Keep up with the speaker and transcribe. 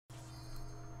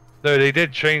No, they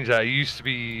did change that. It used to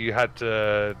be you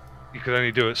could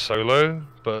only do it solo,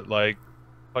 but like,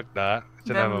 fuck that. It's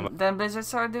an MMO. Then Blizzard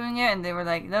started doing it, and they were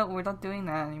like, "No, we're not doing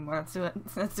that anymore. Let's do it.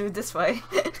 Let's do it this way."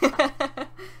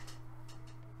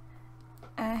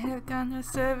 I have gone to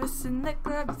service in the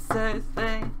club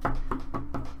Thursday.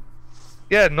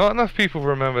 Yeah, not enough people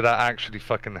remember that actually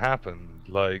fucking happened.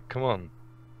 Like, come on.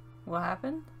 What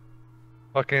happened?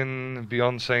 Fucking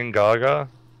Beyonce and Gaga.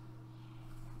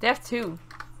 They have 2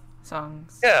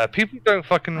 songs. Yeah, people don't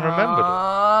fucking remember them.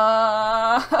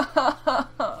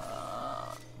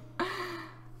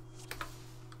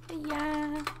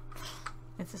 Yeah.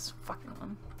 It's this fucking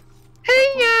one. Hey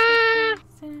yeah!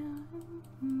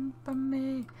 For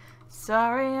me.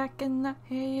 Sorry I cannot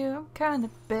hear you, I'm kinda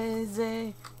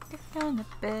busy. You're kinda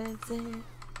busy.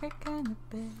 You're kinda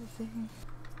busy.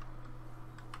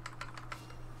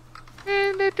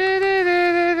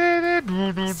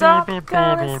 Stop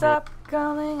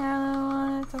calling, I don't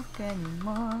wanna talk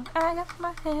anymore. I got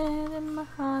my head and my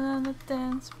heart on the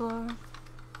dance floor.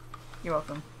 You're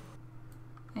welcome.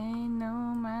 Ain't no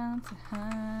mountain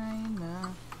high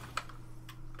enough.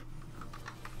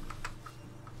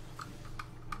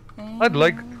 I'd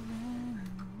like...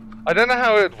 I don't know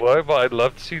how it'd work, but I'd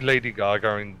love to see Lady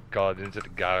Gaga in Guardians of the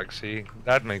Galaxy.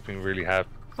 That'd make me really happy.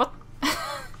 What?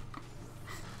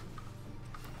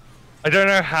 I don't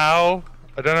know how.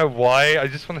 I don't know why. I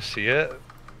just want to see it.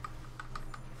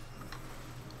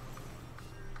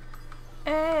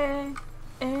 Hey,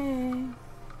 hey,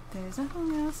 there's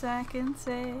nothing else I can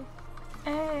say.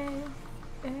 Hey,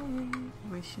 hey,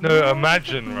 no,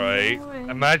 imagine, right?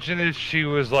 Imagine if she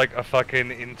was like a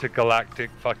fucking intergalactic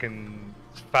fucking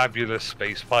fabulous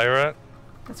space pirate.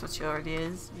 That's what she already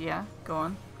is. Yeah, go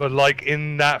on. But like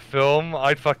in that film,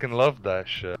 I'd fucking love that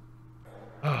shit.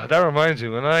 Oh, that reminds me,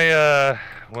 when I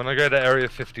go to Area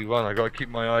 51, I gotta keep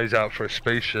my eyes out for a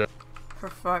spaceship. For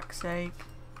fuck's sake.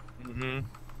 You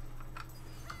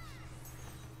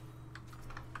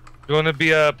wanna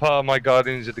be a part of my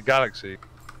Guardians of the Galaxy?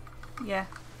 Yeah.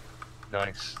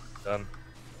 Nice. Done.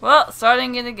 Well,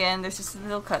 starting it again, there's just a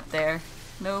little cut there.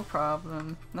 No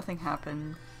problem. Nothing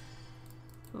happened.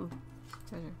 Ooh,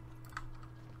 treasure.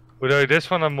 Although this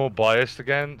one I'm more biased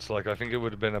against, like I think it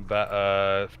would have been a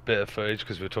bit of footage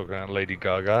because we're talking about Lady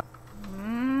Gaga.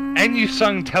 And you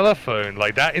sung Telephone,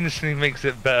 like that instantly makes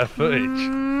it better footage.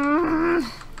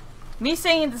 Me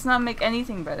saying it does not make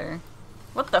anything better.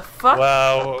 What the fuck?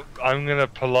 Well, I'm gonna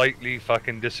politely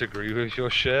fucking disagree with your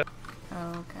shit.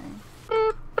 Okay.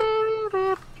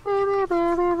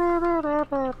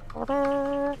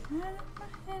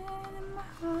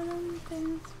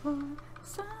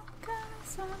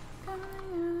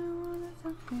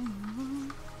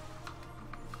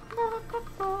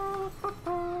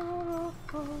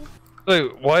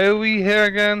 Wait, why are we here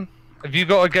again? Have you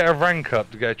got to get a rank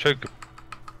up to get a choker?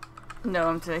 No,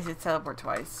 I'm trying to teleport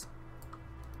twice.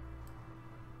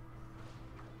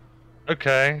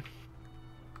 Okay.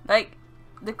 Like,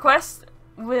 the quest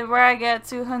where I get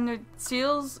 200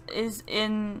 seals is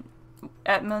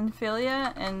at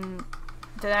Monfilia, and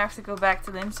then I have to go back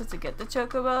to Limsa to get the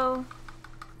chocobo.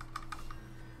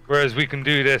 Whereas we can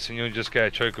do this and you'll just get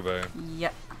a chocobo.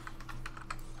 Yep.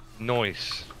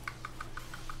 Nice.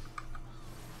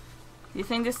 Do you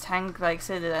think this tank likes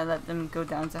it that I let them go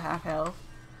down to half health?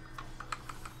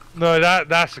 No,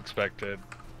 that's expected.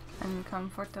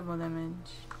 Uncomfortable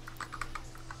image.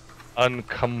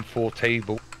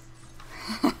 Uncomfortable.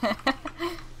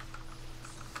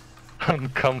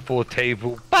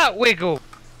 Uncomfortable. Bat wiggle!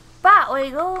 Bat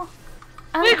wiggle!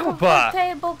 Wiggle butt!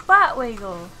 Uncomfortable bat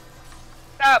wiggle!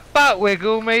 That bat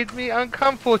wiggle made me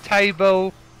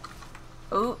uncomfortable.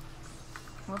 Oh.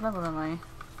 What level am I?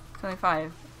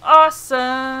 25.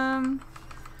 Awesome!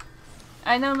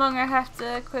 I no longer have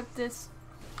to equip this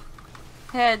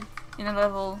head in a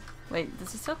level... Wait,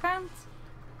 does it still count?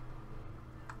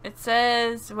 It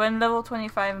says when level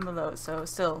 25 and below, so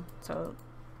still. So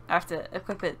I have to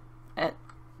equip it at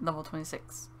level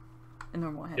 26. A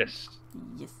normal head. Yes.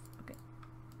 Yes, okay.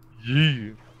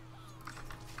 Yeah.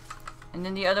 And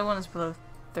then the other one is below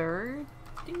 30,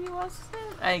 was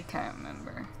it? I can't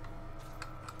remember.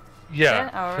 Yeah.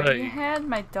 I already had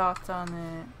my dots on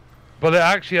it. But it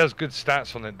actually has good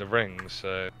stats on it, the rings,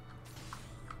 so...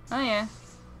 Oh yeah.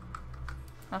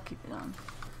 I'll keep it on.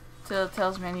 Till it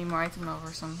tells me I need more item over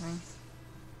or something.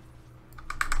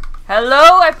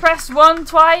 Hello? I pressed 1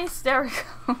 twice? There we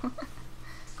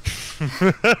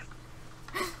go.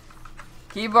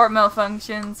 Keyboard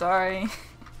malfunction, sorry.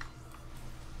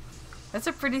 That's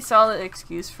a pretty solid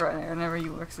excuse for whenever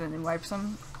you accidentally wipe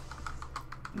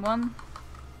one.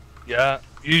 Yeah,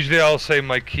 usually I'll say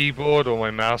my keyboard or my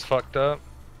mouse fucked up.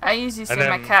 I usually say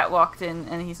my cat walked in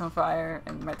and he's on fire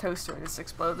and my toaster just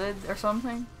exploded or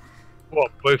something.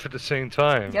 What, both at the same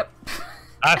time? Yep.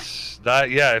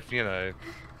 Yeah, if you know.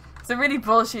 It's a really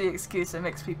bullshit excuse that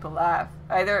makes people laugh.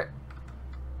 Either,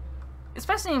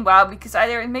 especially in WoW, because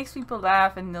either it makes people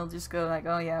laugh and they'll just go like,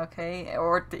 oh yeah, okay,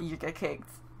 or you get kicked.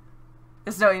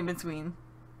 There's no in between.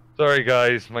 Sorry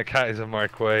guys, my cat is a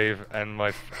microwave and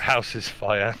my house is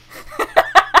fire.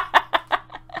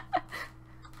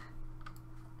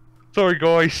 Sorry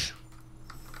guys.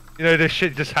 You know, this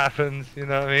shit just happens, you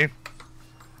know what I mean?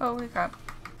 Holy crap.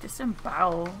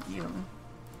 Disembowel you.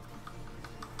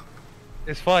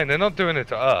 It's fine, they're not doing it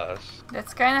to us.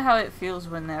 That's kind of how it feels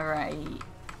whenever I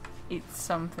eat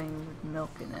something with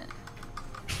milk in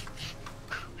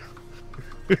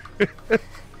it.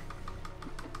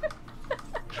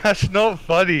 That's not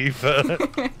funny,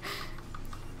 but...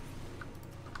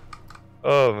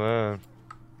 Oh man.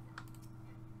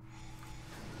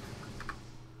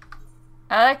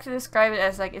 I like to describe it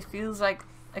as like, it feels like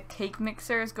a cake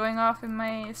mixer is going off in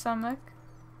my stomach.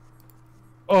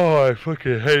 Oh, I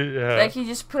fucking hate that. Like you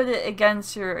just put it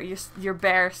against your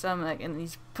bare stomach and you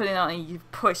just put it on and you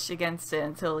push against it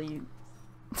until you...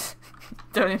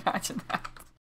 Don't imagine that.